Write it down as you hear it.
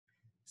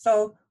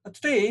So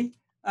today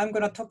I'm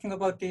going to talking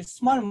about the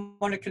small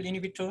molecule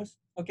inhibitors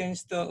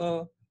against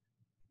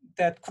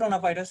that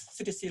coronavirus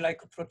 3C-like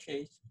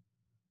protease.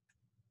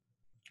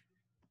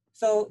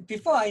 So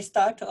before I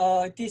start,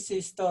 this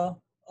is the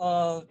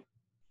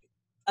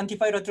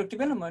antiviral drug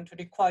development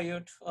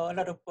required a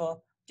lot of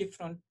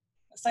different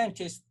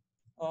scientists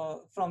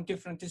from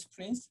different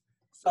disciplines.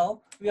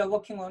 So we are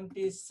working on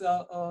this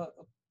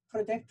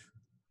project,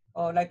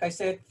 like I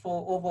said,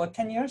 for over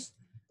 10 years,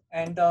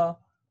 and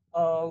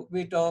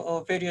with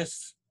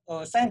various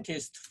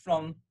scientists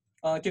from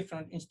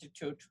different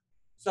institutes.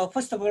 So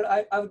first of all,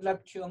 I would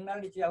like to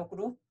acknowledge our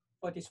group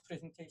for this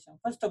presentation.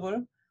 First of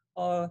all,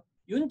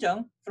 Yoon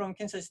Jung from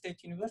Kansas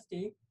State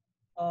University,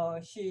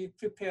 she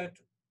prepared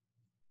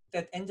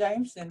that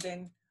enzymes and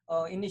then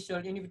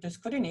initial inhibitor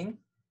screening.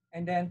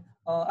 And then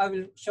I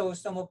will show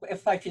some of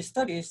FIP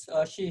studies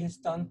she has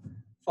done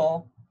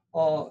for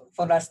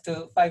last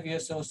 5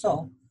 years or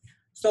so.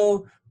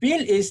 So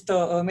Bill is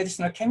the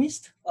medicinal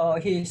chemist.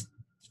 He is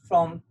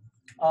from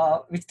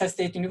Wichita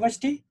State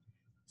University.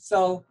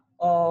 So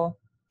all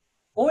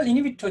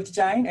inhibitor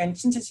design and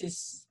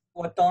synthesis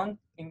were done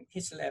in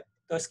his lab.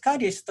 The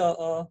Scott is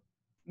the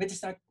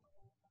medicinal,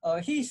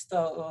 he is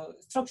the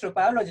structural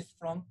biologist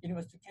from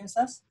University of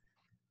Kansas.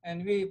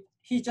 And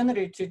he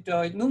generated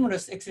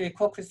numerous X-ray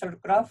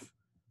co-crystallograph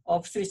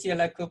of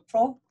 3CL-like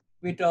pro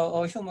with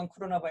human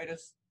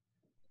coronavirus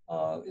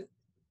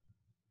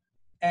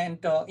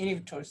and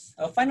inhibitors.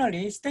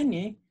 Finally,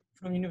 Stanley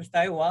from University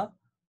of Iowa,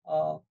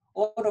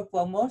 all of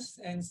mouse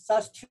and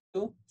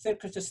SARS-2 cell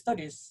culture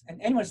studies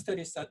and animal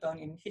studies are done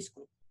in his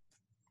group.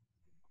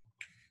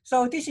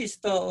 So this is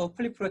the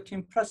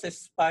polyprotein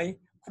process by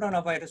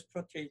coronavirus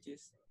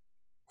proteases.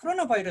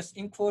 Coronavirus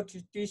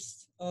encodes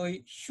these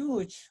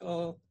huge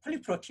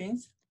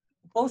polyproteins.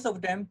 Both of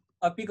them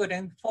are bigger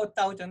than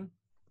 4,000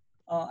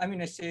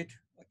 amino acids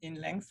in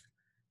length.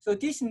 So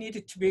this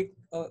needed to be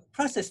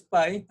processed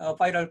by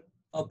viral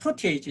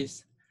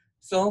proteases.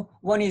 So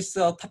one is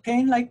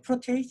papain-like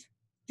protease.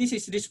 This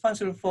is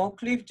responsible for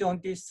cleavage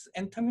on this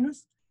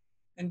N-terminus.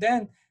 And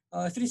then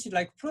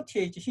 3C-like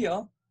protease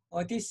here,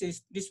 this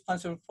is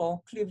responsible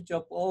for cleavage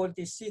of all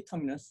these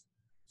C-terminus.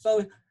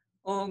 So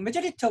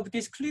majority of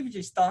this cleavage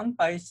is done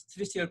by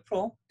 3CL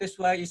pro. That's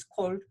why it's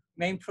called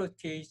main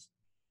protease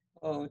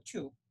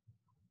 2.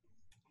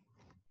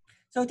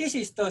 So this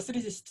is the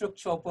 3D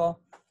structure of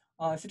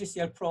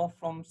 3CL pro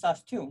from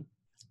SARS-2.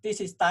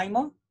 This is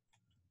dimer.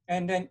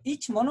 And then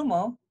each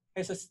monomer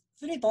has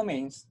 3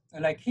 domains,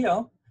 like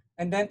here.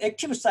 And then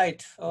active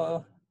site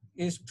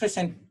is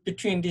present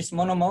between this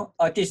monomer,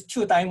 these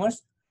 2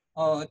 dimers.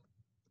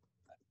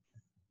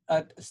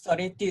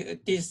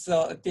 These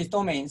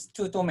domains,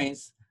 2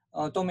 domains.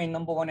 Domain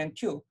number 1 and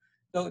 2.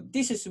 So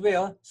this is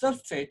where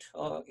substrate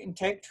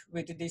intact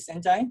with this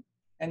enzyme,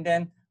 and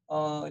then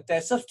the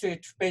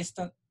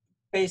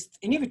substrate-based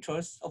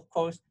inhibitors, of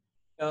course,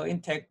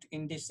 intact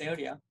in this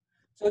area.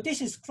 So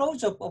this is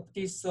close-up of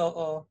this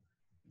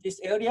this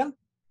area,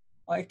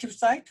 active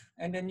site,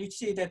 and then you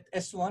see that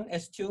S1,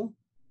 S2,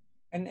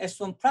 and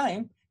S1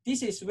 prime.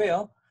 This is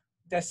where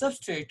the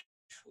substrate,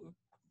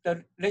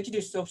 the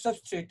residues of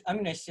substrate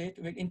amino acid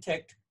will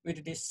intact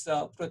with this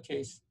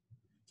protease.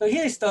 So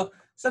here is the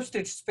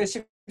substrate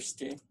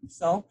specificity.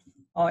 So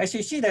as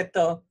you see that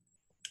the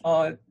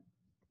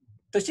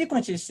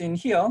sequences in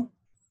here,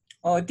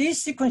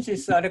 these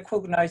sequences are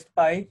recognized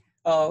by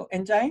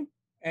enzyme,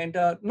 and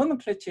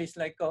nomenclature is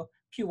like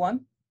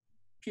P1,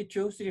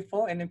 P2, 3,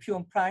 4, and then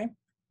P1 prime,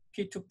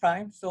 P2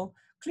 prime. So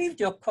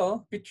cleavage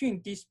occur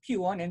between this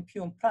P1 and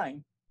P1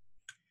 prime.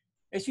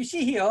 As you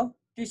see here,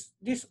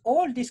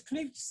 all this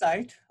cleavage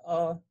site,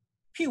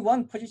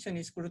 P1 position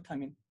is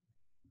glutamine.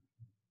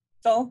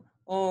 So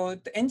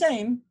the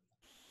enzyme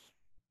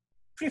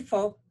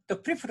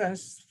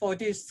preference for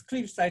this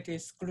cleavage site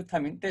is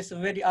glutamine. That's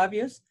very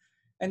obvious.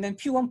 And then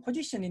P1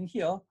 position in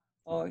here,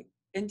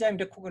 enzyme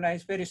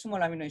recognize very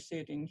small amino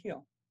acid in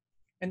here.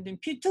 And then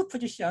P2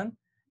 position,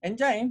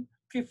 enzyme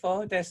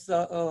prefer there's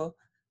a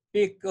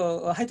big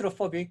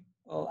hydrophobic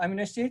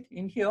amino acid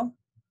in here,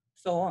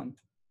 so on.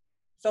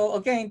 So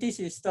again, this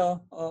is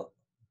the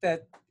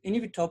that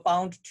inhibitor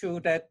bound to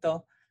that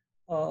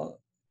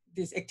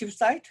this active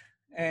site.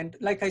 And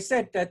like I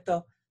said, that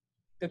the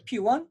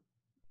P1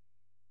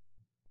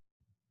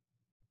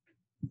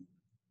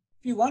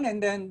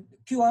 and then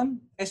P1,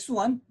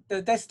 S1,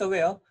 that's the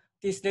where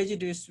these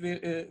residues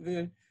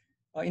will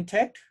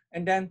intact,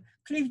 and then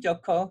cleavage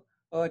occur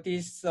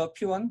this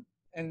P1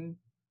 and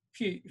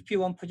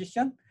P1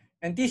 position,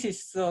 and this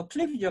is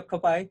cleavage occur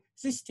by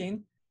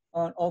cysteine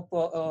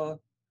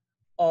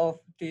of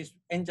this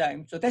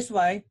enzyme. So that's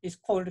why it's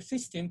called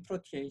cysteine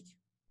protease.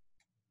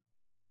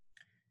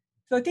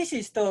 So this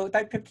is the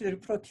dipeptidyl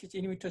protease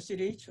inhibitor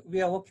series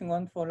we are working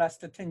on for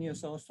last 10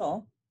 years or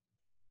so.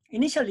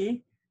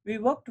 Initially, we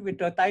worked with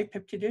the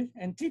dipeptidyl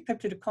and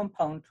tripeptidyl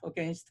compound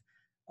against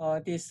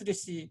this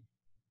 3C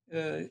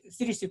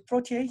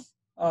protease.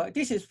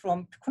 This is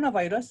from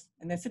coronavirus,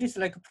 and then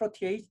 3C-like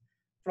protease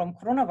from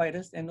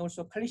coronavirus and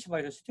also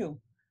calicivirus too.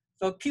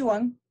 So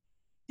P1,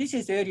 this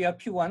is area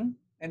P1,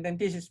 and then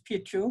this is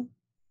P2.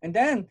 And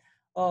then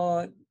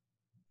for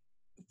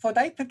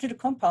dipeptide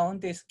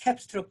compound, there's cap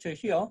structure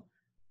here.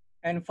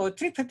 And for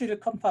tripeptide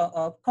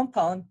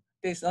compound,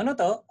 there's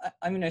another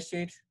amino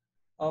acid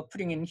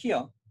putting in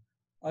here.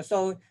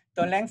 So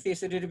the length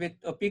is a little bit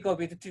bigger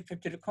with the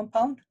tripeptide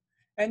compound.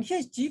 And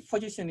here's G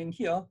position in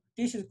here.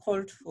 This is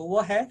called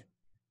warhead.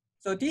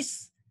 So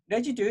this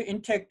residue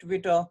interact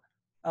with the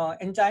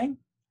enzyme.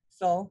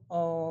 So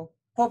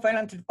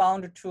covalently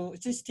bound to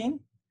cysteine,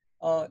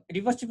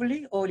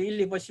 reversibly or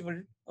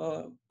irreversible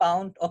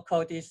bound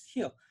occur this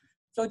here.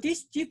 So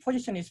this G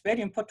position is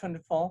very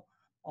important for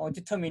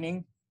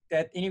determining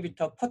that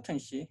inhibitor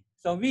potency.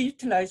 So we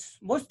utilize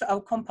most of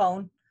our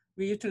compound,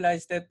 we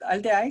utilize that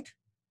aldehyde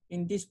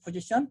in this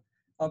position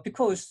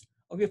because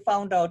we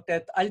found out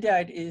that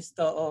aldehyde is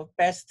the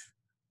best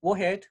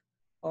warhead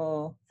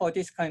for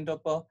this kind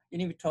of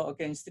inhibitor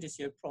against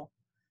 3CL-Pro.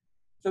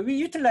 So we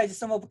utilize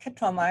some of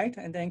ketoamide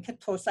and then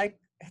heterocycle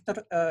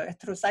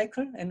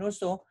and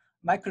also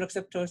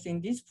microreceptors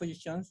in these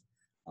positions.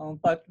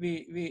 But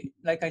we,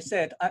 like I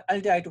said,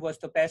 aldehyde was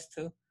the best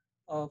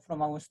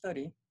from our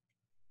study.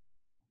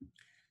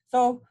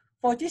 So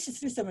for this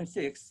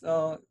 376,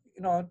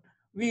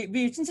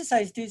 we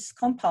synthesized this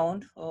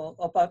compound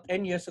about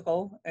 10 years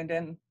ago and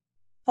then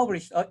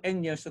published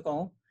 10 years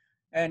ago.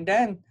 And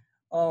then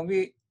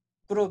we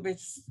group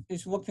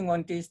is working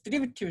on these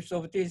derivatives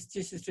of this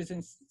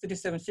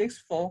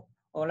 376 for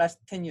last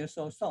 10 years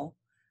or so.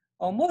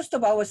 Most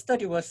of our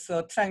study was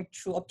trying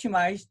to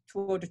optimize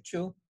toward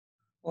to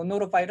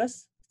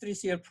norovirus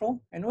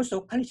 3CL-Pro and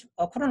also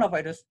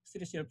coronavirus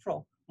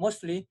 3CL-Pro,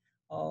 mostly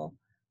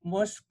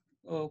most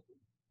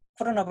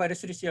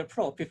coronavirus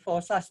 3CL-Pro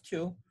before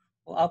SARS-2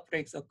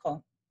 outbreaks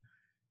occur.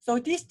 So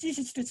this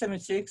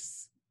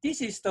GC376,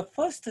 this is the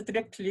first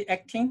directly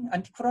acting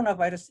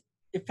anti-coronavirus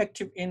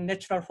effective in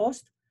natural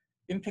host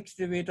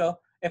infected with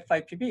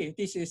FIPB.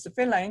 This is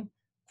feline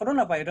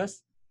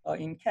coronavirus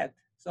in cat.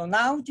 So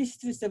now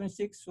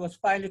GC376 was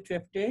filed to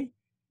FDA,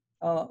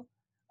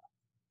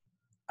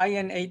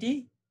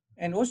 INAD,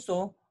 and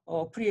also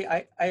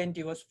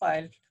pre-IND was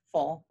filed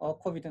for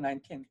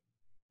COVID-19.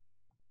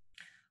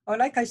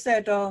 Like I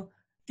said,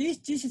 this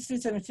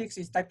GC376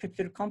 is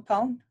dipeptide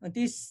compound.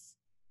 This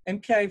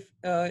MPI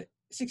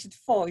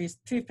 64 is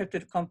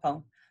tripeptide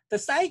compound. The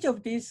size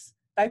of this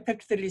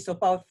dipeptide is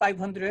about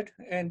 500,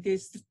 and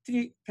this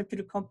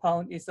tripeptide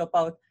compound is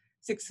about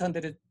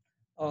 600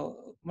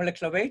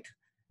 molecular weight.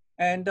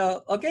 And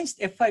against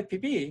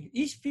FIPB,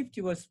 each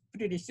 50 was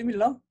pretty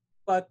similar.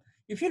 But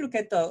if you look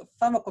at the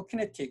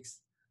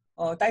pharmacokinetics,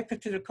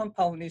 dipeptide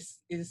compound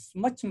is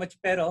much, much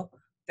better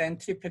than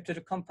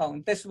tripeptide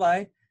compound. That's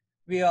why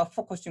we are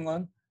focusing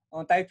on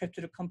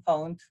dipeptide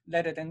compound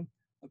rather than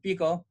a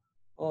bigger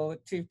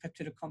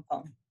tripeptide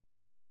compound.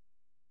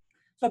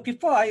 So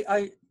before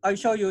I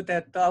show you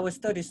that our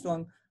studies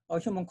on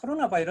human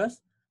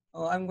coronavirus,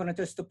 I'm going to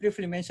just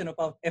briefly mention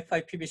about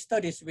FIPB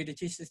studies with the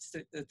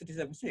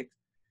GC376.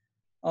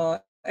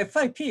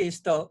 FIP is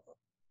the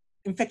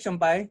infection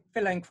by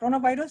feline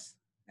coronavirus,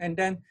 and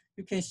then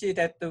you can see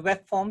that the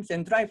wet forms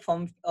and dry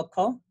forms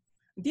occur.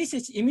 This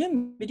is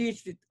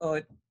immune-mediated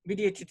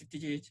mediated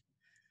disease,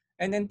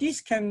 and then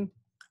this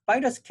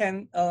virus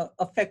can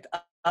affect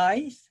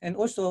eyes and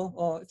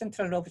also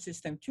central nervous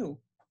system too.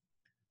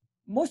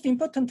 Most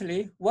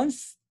importantly,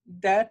 once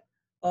that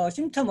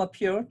symptom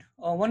appeared,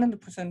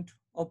 100%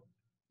 of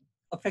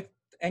affect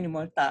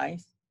animal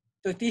dies.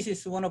 So this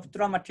is one of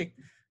dramatic,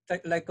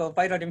 like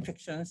viral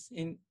infections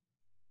in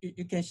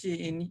you can see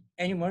in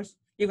animals,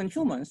 even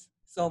humans.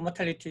 So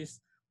mortality is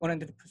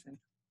 100%.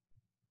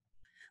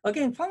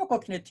 Again,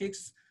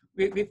 pharmacokinetics,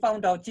 we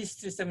found out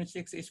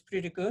GC376 is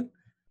pretty good.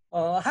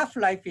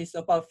 Half-life is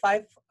about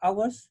 5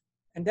 hours.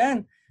 And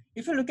then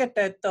if you look at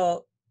that,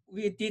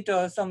 we did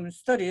some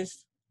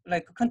studies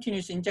like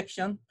continuous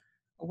injection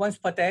once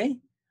per day.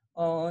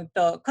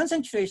 The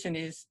concentration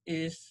is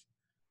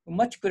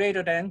much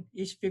greater than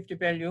each 50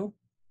 value.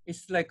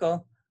 It's like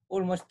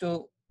almost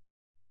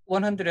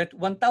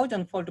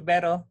 1,000-fold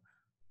better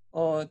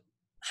or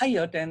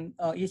higher than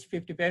each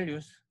 50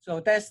 values.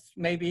 So that's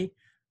maybe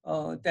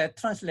that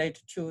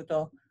translates to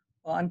the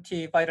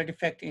antiviral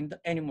effect in the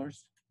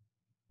animals.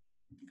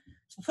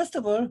 So first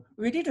of all,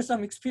 we did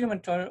some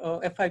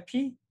experimental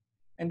FIP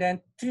and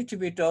then treated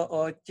with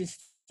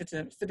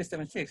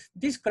GC376.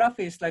 This graph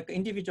is like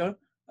individual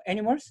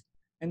animals,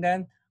 and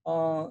then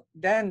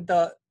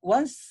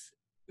once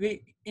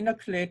we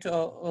inoculate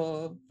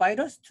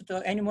virus to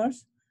the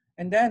animals,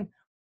 and then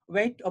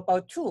wait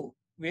about 2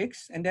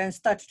 weeks, and then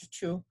start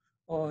to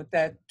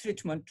that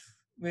treatment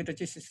with the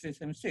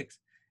GC376.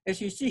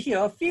 As you see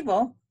here,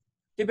 fever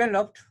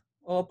developed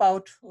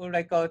about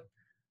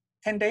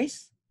 10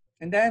 days.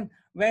 And then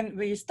when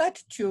we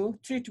start to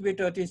treat with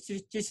this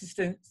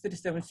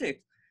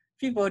GC376,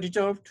 fever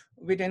resolved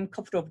within a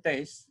couple of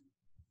days.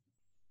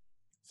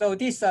 So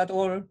these are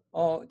all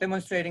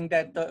demonstrating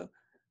that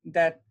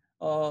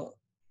the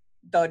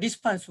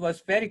response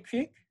was very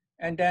quick,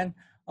 and then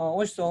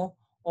also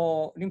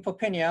or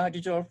lymphopenia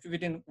resolved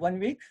within 1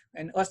 week,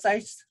 and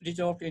ascites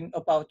resolved in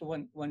about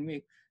one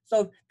week.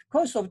 So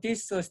because of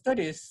these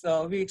studies,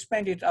 we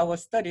expanded our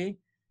study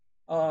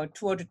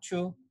toward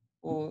to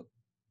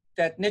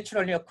that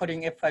naturally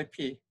occurring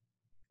FIP.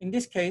 In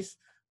this case,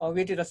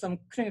 we did some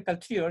clinical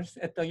trials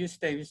at the UC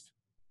Davis.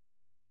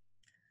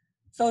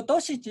 So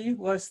dosage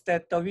was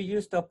that we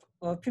used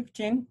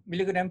 15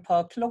 milligram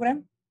per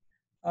kilogram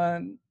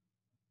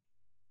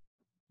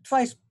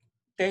twice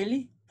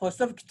daily for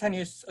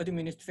subcutaneous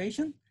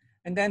administration.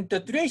 And then the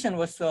duration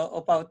was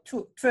about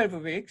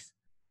 12 weeks.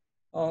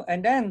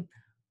 And then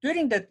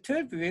during that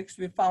 12 weeks,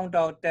 we found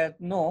out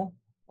that no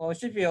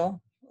severe,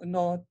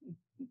 no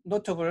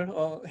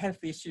notable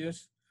health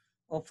issues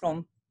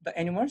from the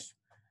animals.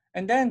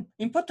 And then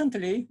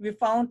importantly, we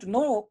found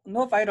no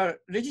viral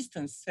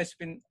resistance has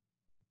been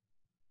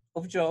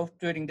observed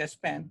during the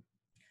span.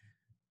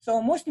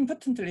 So most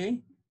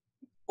importantly,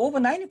 over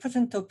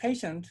 90% of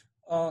patients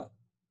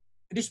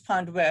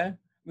respond well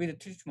with the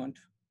treatment.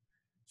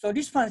 So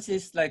response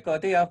is like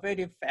they are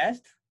very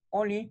fast.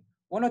 Only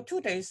 1 or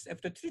 2 days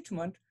after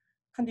treatment,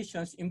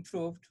 conditions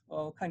improved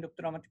kind of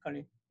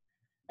dramatically.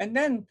 And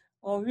then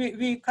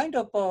we kind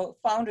of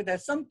found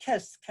that some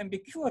cats can be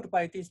cured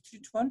by this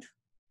treatment,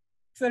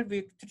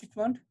 12-week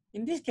treatment.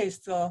 In this case,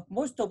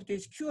 most of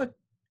these cured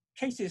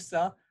cases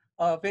are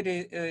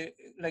very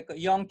like a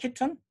young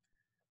kitten,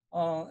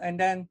 and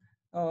then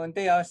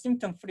they are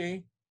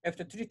symptom-free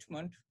after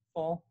treatment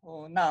for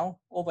now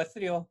over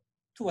 2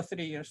 or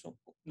 3 years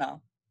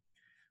now.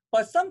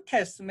 But some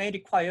cats may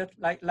require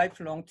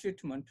lifelong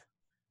treatment,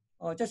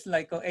 just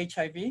like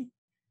HIV.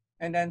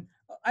 And then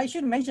I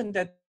should mention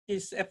that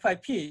this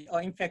FIP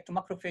are in fact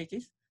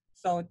macrophages.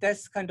 So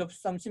that's kind of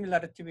some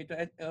similarity with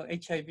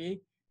HIV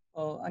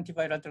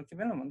antiviral drug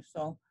development.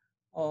 So,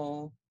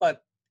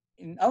 but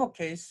in our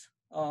case,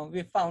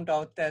 we found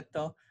out that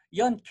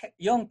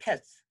young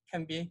cats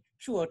can be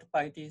cured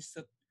by these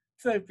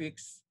 12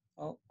 weeks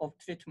of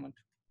treatment.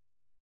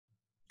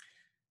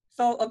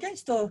 So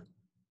against the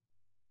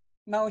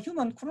now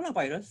human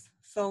coronavirus,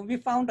 so we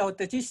found out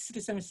that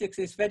GC376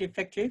 is very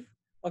effective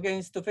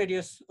against the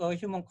various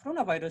human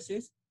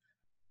coronaviruses,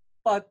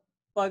 but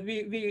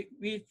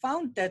we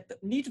found that the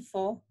need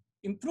for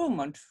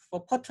improvement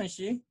for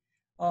potency,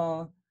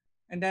 and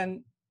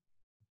then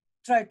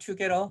try to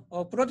get a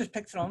broad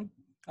spectrum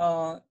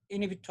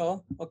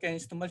inhibitor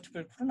against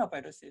multiple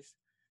coronaviruses.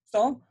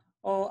 So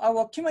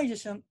our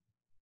optimization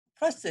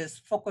process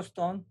focused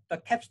on the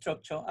cap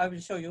structure. I will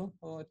show you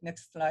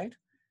next slide.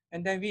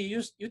 And then we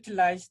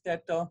utilize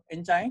that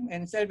enzyme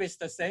and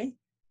cell-based assay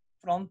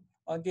from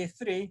these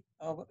 3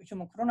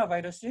 human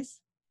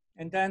coronaviruses.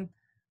 And then,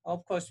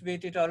 of course, we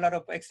did a lot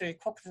of X-ray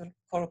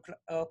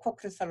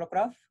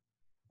co-crystallograph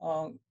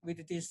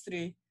with these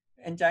 3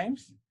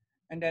 enzymes.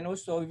 And then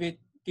also we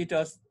did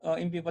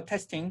in vivo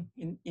testing.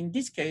 In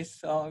this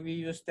case, we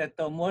used that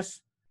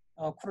MERS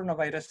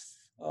coronavirus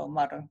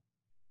model.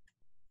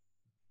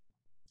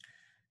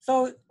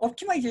 So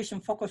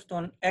optimization focused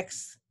on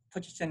X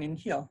position in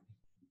here.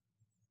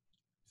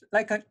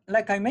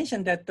 Like I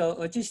mentioned that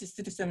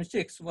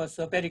GC376 was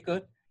very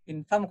good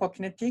in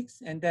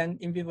pharmacokinetics and then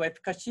in vivo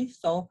efficacy.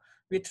 So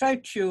we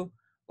tried to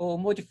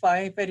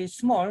modify very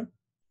small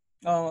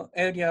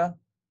area,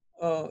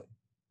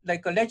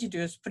 like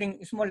residues,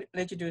 putting small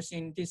residues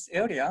in this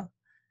area.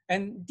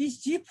 And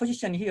this G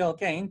position here,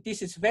 again,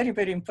 this is very,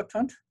 very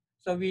important.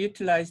 So we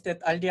utilize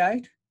that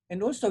aldehyde,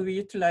 and also we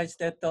utilize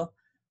that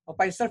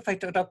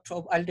bisulfite adduct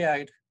of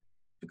aldehyde,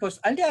 because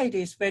aldehyde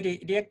is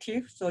very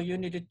reactive. So you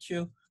needed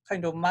to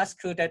kind of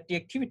mask that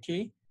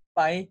reactivity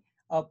by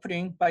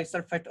putting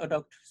bisulfite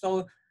adduct.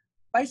 So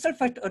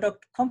bisulfite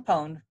adduct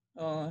compound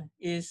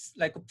is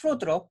like a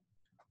prodrug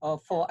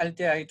for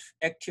aldehyde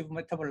active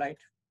metabolite.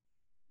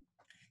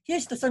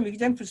 Here's some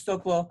examples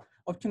of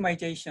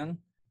optimization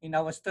in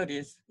our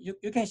studies.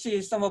 You can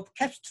see some of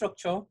cap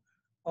structure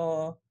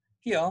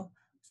here,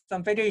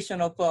 some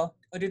variation of a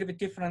little bit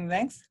different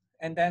lengths,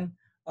 and then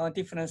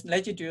different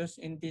residues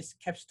in these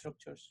cap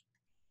structures.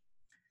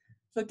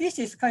 So this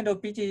is kind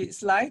of busy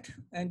slide,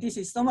 and this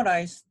is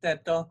summarized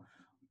that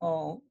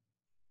our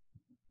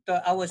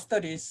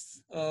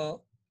studies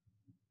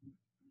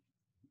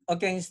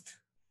against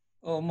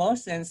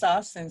MERS and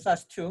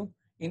SARS-2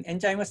 in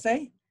enzyme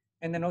assay,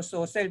 and then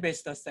also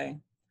cell-based assay.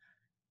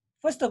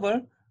 First of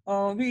all,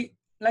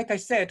 like I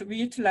said, we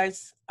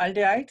utilize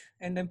aldehyde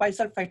and then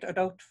bisulfite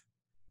adduct.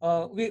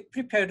 We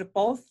prepared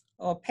both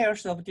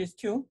pairs of these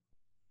 2.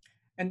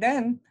 And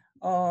then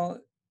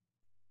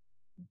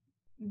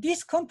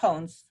these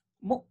compounds,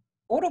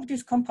 all of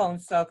these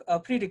compounds are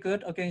pretty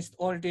good against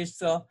all these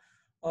 3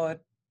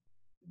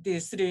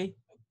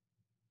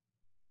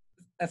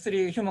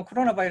 human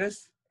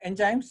coronavirus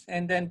enzymes,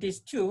 and then these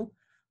 2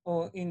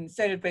 in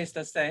cell-based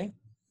assay.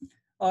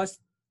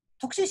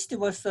 Toxicity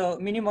was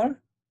minimal,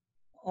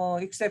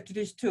 except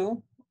these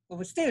 2.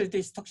 But still,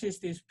 this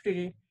toxicity is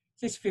pretty,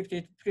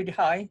 650 pretty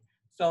high.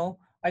 So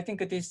I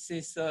think this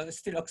is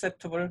still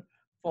acceptable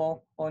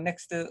for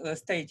next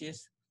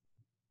stages.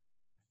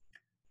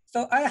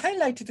 So I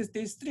highlighted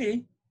these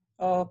 3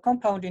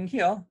 compound in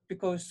here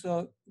because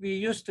we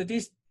used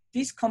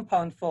this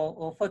compound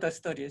for further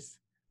studies.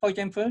 For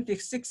example, the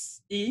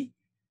 6E,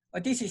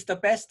 this is the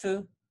best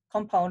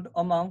compound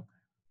among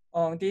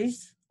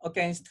these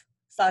against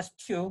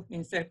SARS-2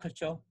 in cell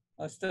culture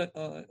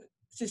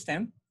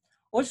system.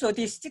 Also,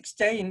 this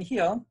 6J in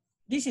here,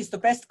 this is the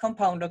best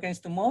compound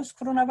against most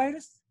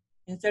coronavirus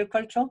in cell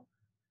culture.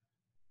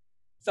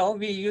 So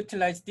we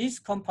utilize this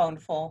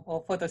compound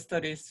for further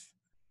studies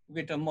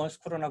with the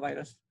most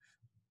coronavirus.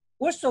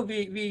 Also,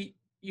 we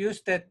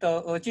use that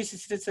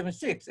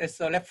GC376 as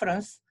a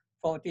reference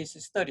for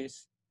these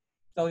studies.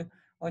 So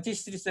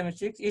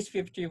GC376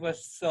 EC50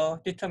 was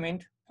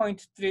determined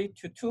 0.3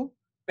 to 2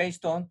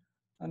 based on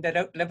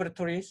the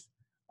laboratories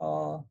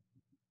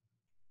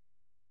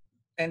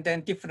and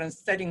then different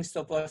settings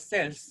of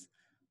cells.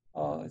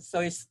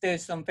 So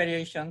there's some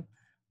variation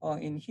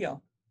in here.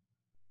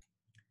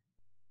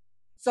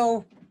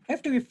 So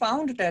after we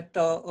found that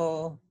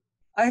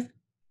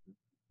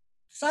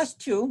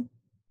SARS-2,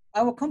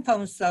 our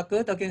compounds are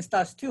good against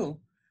SARS-2.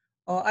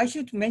 I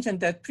should mention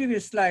that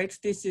previous slides,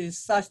 this is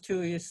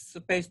SARS-2 is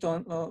based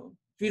on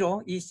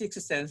viral E6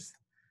 cells.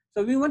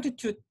 So we wanted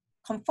to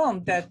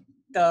confirm that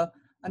the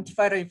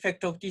antiviral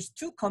effect of these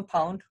two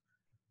compounds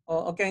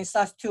against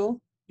SARS-2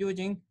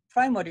 using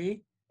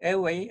primary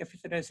airway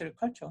epithelial cell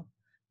culture.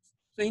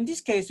 So in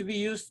this case, we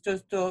used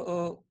just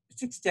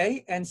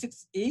 6J and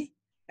 6E,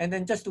 and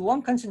then just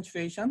one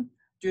concentration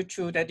due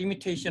to the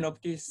limitation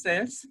of these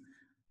cells.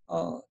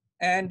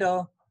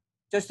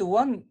 Just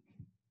one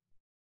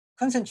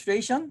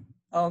concentration,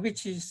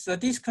 which is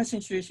this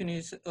concentration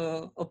is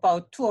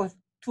about two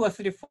or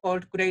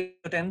three-fold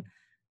greater than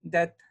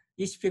that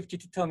EC50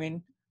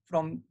 determined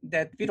from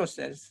that viral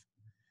cells.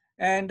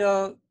 And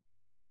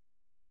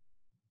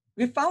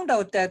we found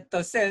out that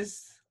the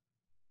cells,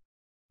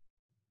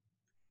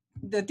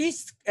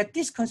 at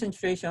this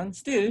concentration,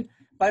 still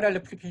viral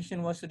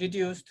replication was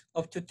reduced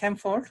up to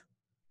 10-fold,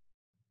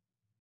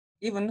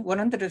 even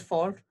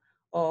 100-fold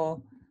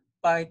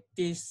by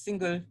this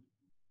single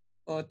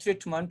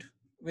treatment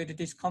with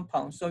this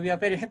compound. So we are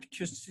very happy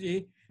to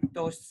see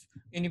those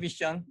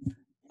inhibition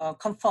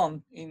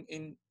confirmed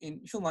in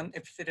human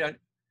epithelial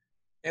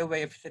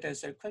airway epithelial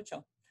cell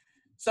culture.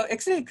 So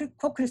X-ray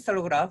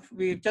co-crystallograph,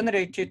 we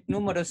generated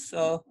numerous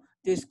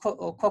this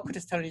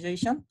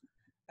co-crystallization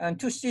and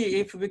to see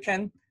if we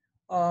can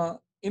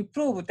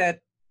improve the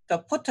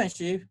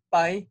potency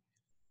by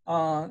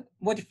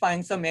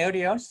modifying some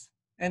areas.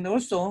 And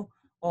also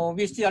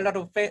we see a lot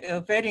of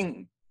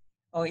varying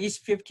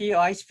EC50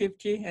 or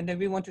IC50, and then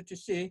we wanted to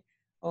see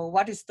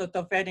what is the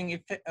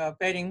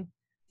varying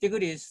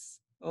degrees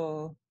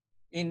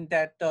in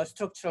that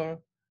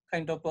structural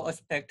kind of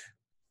aspect.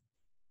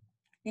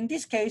 In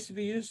this case,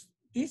 we use,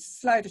 this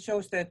slide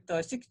shows that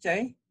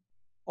 6J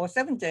or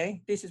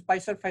 7J, this is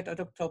bisulfite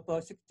adductor of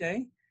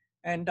 6J,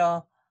 and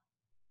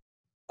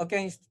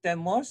against the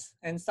MERS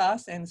and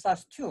SARS and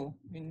SARS-2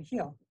 in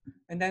here.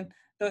 And then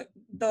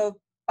the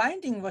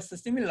binding was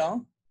similar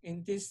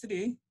in these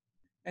three.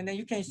 And then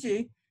you can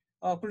see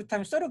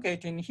glutamine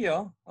surrogate in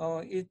here.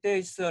 There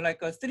is like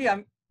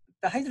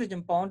the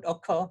hydrogen bond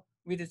occur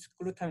with its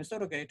glutamine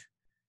surrogate.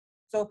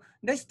 So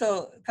that's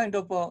the kind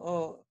of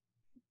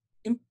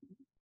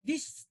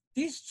this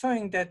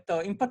showing that the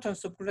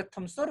importance of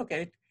glutamine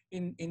surrogate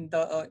in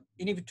the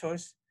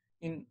inhibitors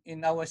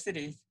in our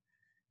series.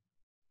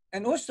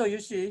 And also you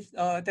see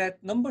that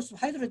numbers of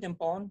hydrogen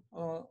bond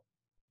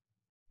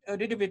a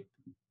little bit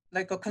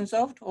like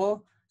conserved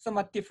or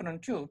somewhat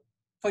different too.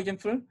 For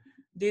example,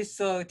 this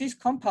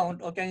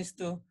compound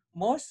against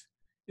MOS,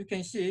 you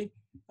can see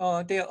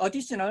the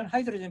additional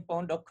hydrogen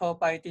bond occur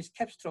by this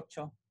cap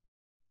structure.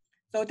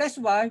 So that's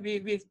why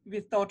we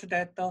thought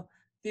that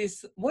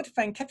this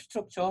modifying cap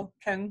structure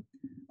can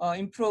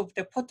improve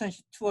the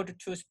potency toward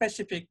two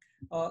specific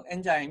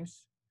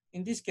enzymes.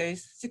 In this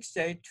case,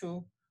 6J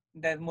to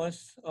that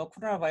MOS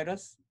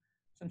coronavirus,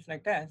 something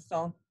like that.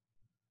 So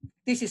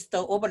this is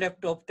the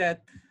overlap of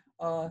that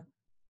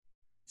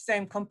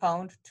same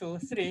compound to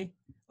three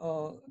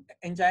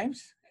enzymes.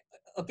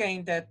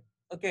 Again,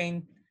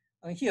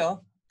 here,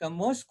 the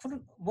most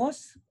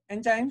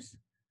enzymes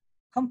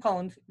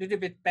compound a little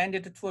bit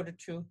banded toward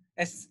to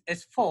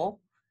S4,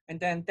 and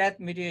then that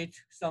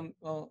mediates some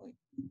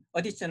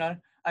additional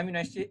amino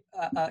acid,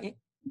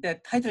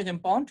 that hydrogen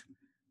bond,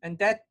 and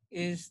that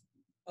is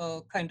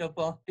kind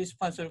of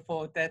responsible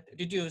for that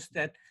reduce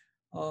that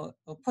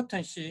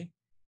potency,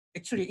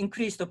 actually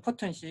increase the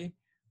potency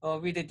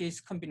with this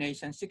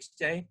combination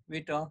 6J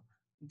with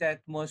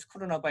that most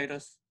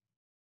coronavirus.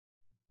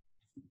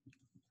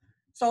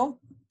 So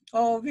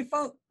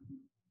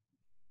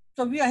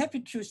we are happy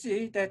to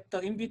see that the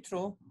in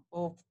vitro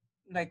of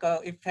like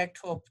effect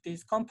of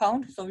this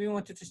compound. So we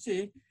wanted to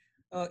see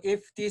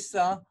if these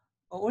are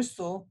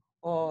also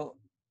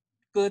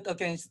good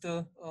against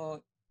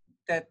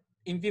that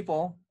in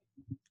vivo.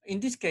 In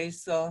this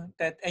case,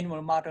 that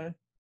animal model,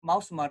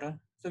 mouse model.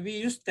 So we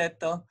used that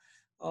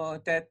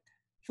that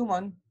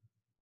human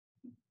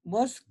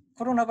most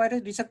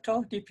coronavirus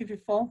receptor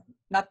DPP4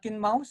 knock-in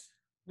mouse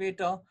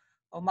with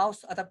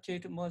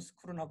mouse-adapted MERS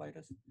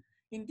coronavirus.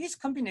 In this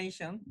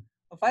combination,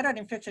 a viral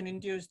infection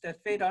induced the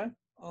fatal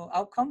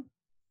outcome,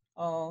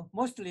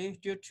 mostly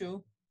due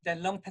to the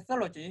lung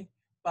pathology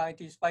by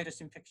this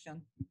virus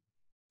infection.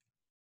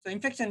 So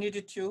infection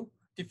needed to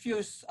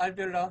diffuse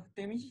alveolar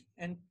damage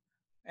and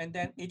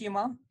then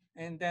edema,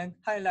 and then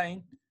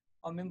hyaline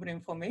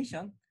membrane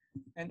formation,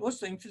 and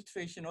also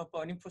infiltration of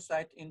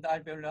lymphocyte in the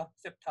alveolar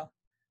septa.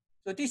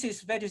 So this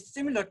is very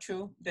similar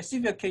to the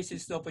severe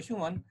cases of a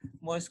human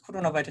MERS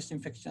coronavirus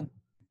infection.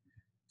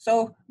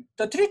 So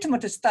the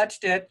treatment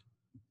started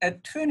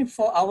at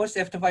 24 hours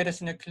after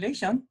virus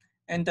inoculation,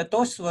 and the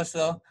dose was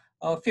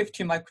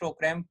 50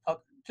 microgram per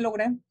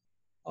kilogram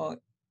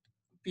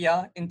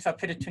via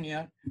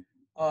intraperitoneal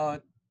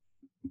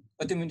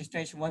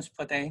administration once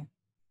per day.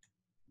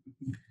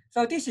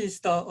 So this is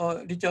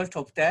the result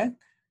of that.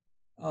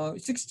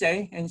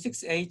 6J and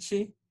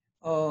 6H,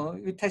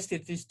 we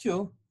tested these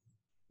two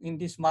in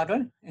this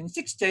model. And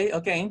 6J,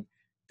 again,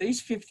 the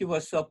H50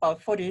 was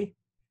about 40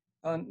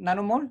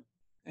 nanomole.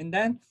 And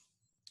then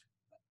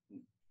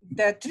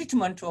the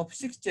treatment of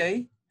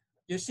 6J,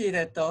 you see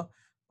that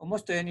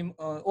almost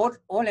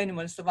all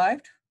animals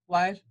survived,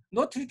 while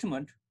no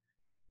treatment,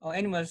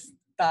 animals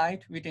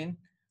died within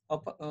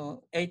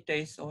 8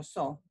 days or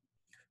so.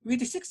 With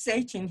the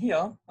 6H in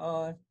here,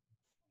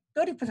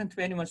 30% of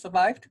animals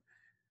survived.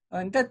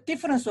 And the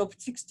difference of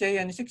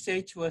 6J and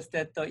 6H was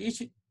that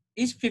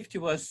each 50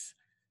 was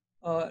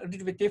a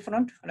little bit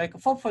different, like a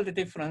fourfold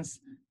difference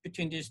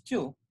between these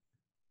two.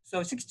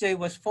 So 6J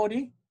was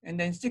 40, and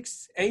then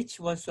 6H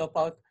was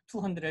about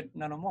 200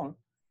 nanomole.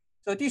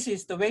 So this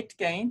is the weight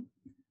gain,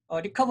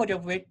 recovery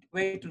of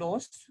weight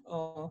loss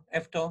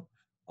after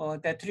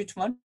that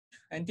treatment,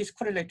 and this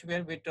correlates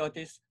well with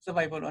this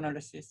survival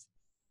analysis.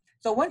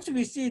 So once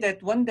we see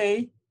that 1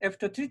 day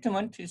after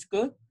treatment is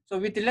good, so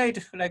we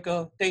delayed like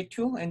day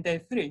 2 and day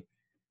 3,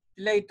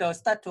 delayed the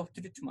start of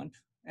treatment.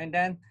 And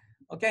then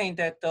again,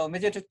 that the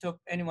majority of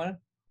animal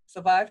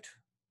survived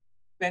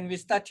when we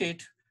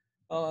started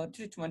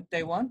treatment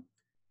day 1.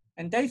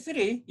 And day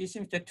 3, it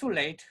seems that too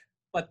late,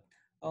 but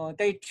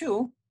day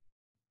 2,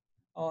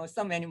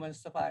 some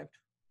animals survived.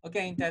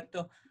 Again, that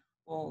the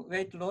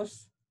weight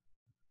loss,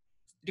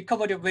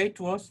 recovery of weight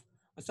loss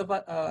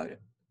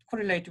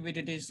correlate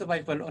with the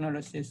survival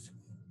analysis.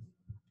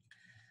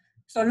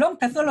 So lung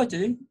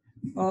pathology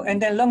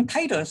and then lung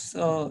titers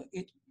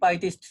by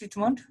this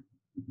treatment.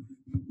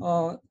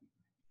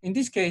 In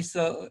this case,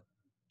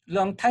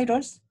 lung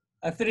titers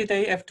 3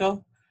 days after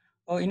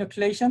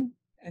inoculation,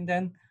 and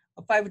then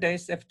 5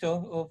 days after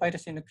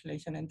virus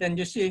inoculation. And then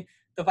you see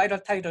the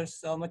viral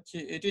titers much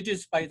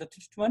reduced by the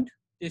treatment.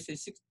 This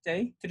is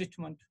 6-day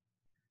treatment.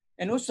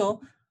 And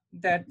also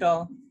that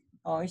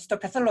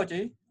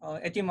histopathology,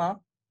 edema,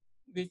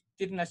 we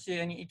did not see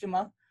any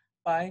edema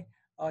by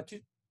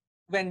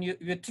when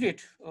you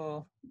treat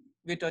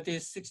with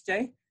this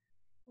 6J,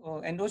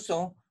 and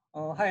also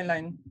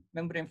hyaline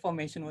membrane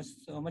formation was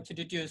much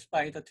reduced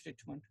by the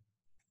treatment.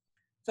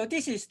 So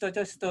this is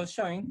just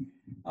showing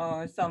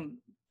some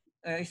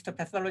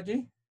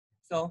histopathology.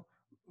 So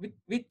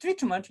with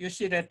treatment, you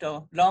see that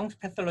lung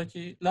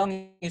pathology,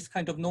 lung is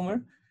kind of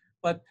normal,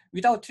 but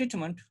without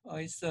treatment,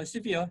 it's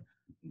severe.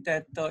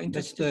 That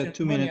interstitial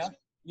pneumonia,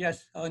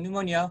 yes,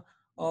 pneumonia.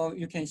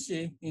 You can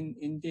see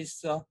in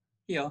this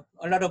here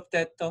a lot of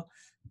that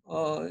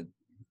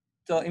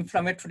the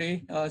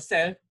inflammatory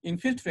cell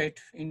infiltrate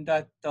in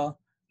that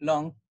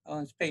lung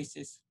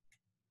spaces.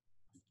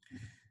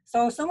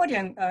 So summary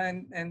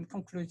and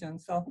conclusion.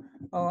 So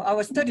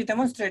our study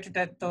demonstrated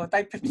that the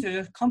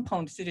dipeptidyl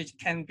compound series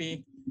can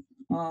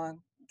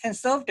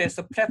serve as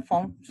a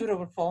platform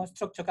suitable for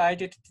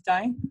structure-guided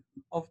design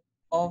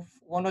of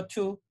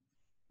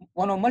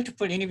one or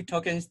multiple inhibitor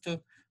against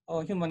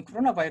human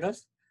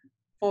coronavirus.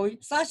 For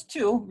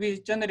SARS-2,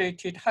 we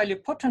generated highly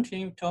potent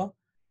inhibitor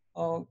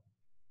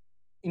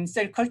in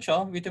cell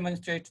culture. We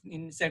demonstrated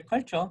in cell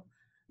culture,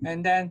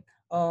 and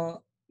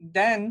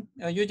then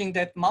using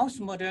that mouse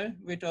model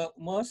with a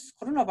MERS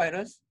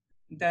coronavirus,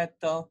 that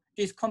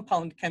this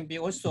compound can be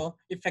also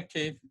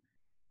effective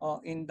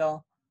in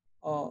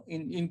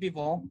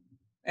vivo,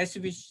 as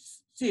we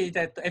see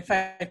that the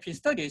FIP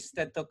studies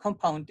that the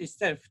compound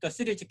itself, the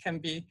series can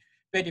be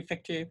very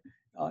effective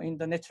in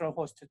the natural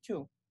host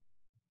too.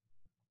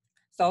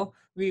 So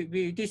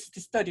this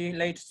study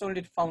laid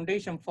solid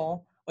foundation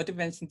for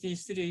advancing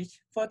this series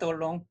further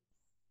along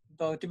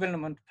the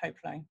development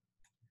pipeline.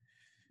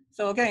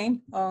 So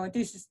again,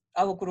 this is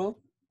our group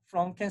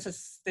from Kansas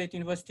State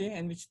University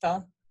and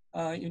Wichita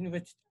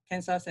University,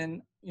 Kansas,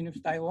 and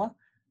University of Iowa.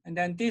 And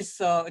then this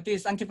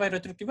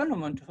antiviral drug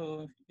development,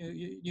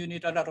 you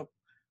need a lot of,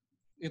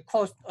 it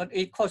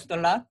costs a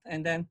lot.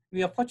 And then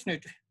we are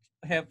fortunate to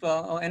have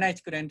an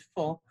NIH grant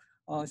for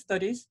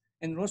studies,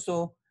 and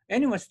also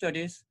animal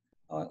studies,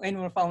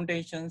 animal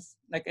foundations,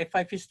 like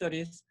FIP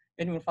studies,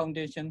 animal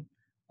foundation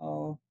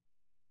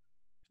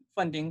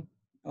funding.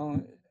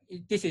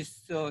 This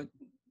is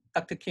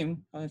Dr.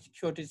 Kim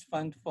secured this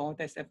fund for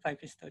this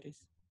FIP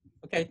studies.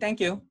 Okay, thank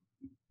you.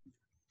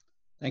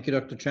 Thank you,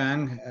 Dr.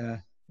 Chang.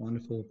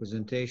 Wonderful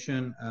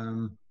presentation.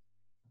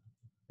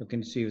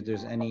 Looking to see if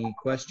there's any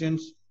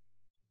questions.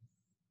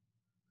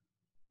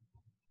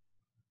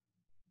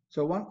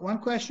 So one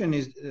question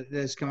is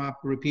that's come up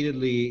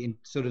repeatedly in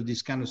sort of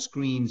these kind of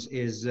screens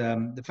is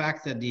the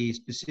fact that the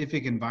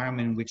specific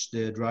environment in which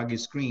the drug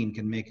is screened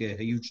can make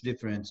a huge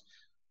difference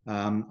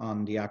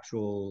on the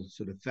actual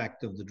sort of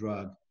effect of the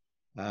drug.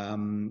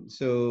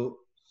 Sort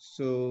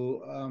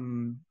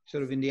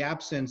of in the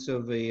absence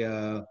of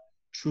a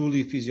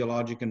truly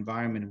physiologic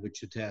environment in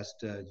which to test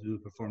to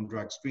perform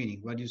drug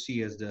screening, what do you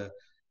see as the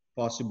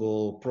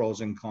possible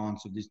pros and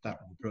cons of this type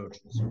of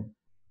approaches?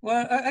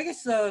 Well, I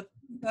guess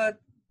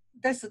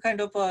that's a kind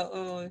of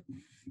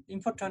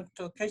important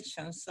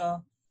questions.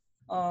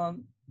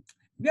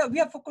 We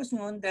are focusing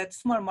on that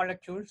small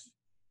molecules.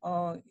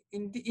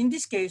 In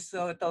this case,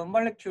 the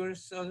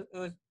molecules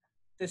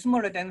they're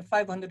smaller than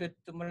 500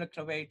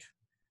 molecular weight,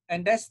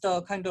 and that's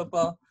the kind of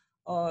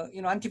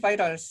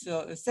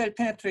antivirals cell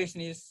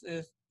penetration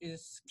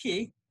is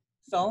key.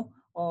 So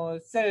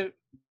cell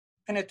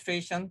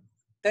penetration,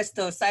 that's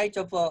the size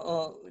of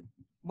a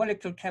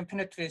molecule can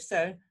penetrate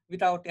cell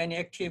without any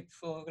active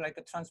like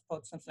a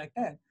transport, something like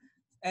that.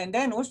 And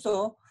then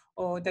also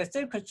the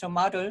cell culture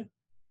model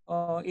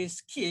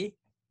is key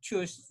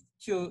to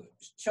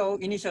show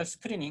initial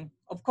screening.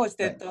 Of course,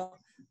 that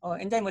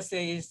enzyme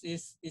assay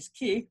is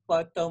key,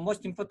 but the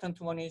most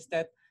important one is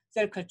that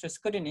cell culture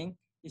screening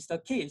is the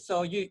key.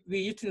 So we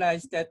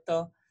utilize that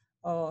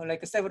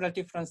like several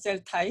different cell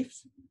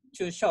types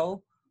to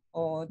show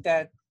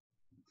that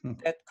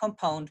that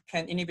compound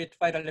can inhibit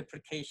viral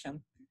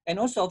replication. And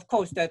also, of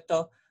course, that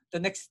the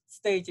next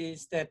stage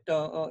is that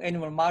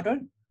animal model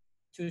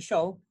to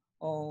show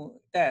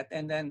that.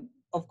 And then,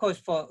 of course,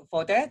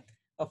 for that,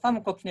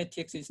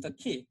 pharmacokinetics is the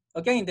key.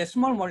 Again, the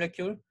small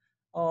molecule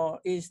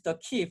is the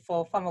key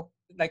for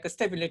like a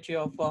stability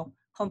of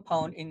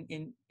compound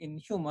in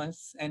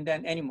humans and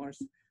then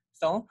animals.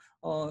 So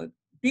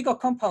bigger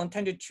compound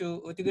tended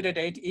to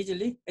degrade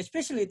easily,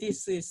 especially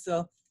this is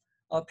a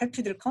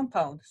peptidyl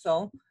compound.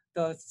 So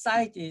the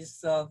size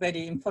is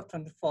very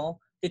important for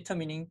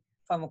determining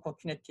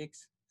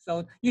pharmacokinetics.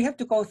 So you have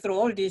to go through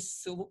all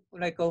this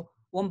like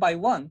one by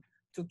one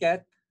to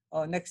get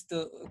next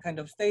kind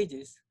of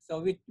stages.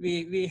 So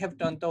we have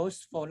done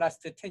those for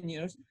last 10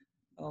 years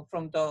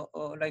from the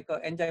like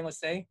enzyme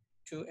assay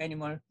to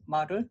animal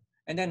model,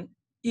 and then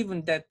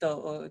even that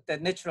the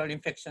natural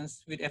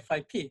infections with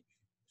FIP.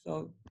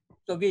 So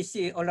we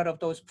see a lot of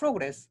those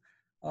progress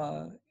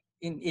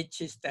in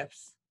each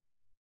steps.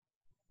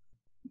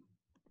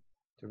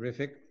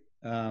 Terrific.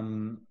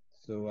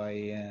 So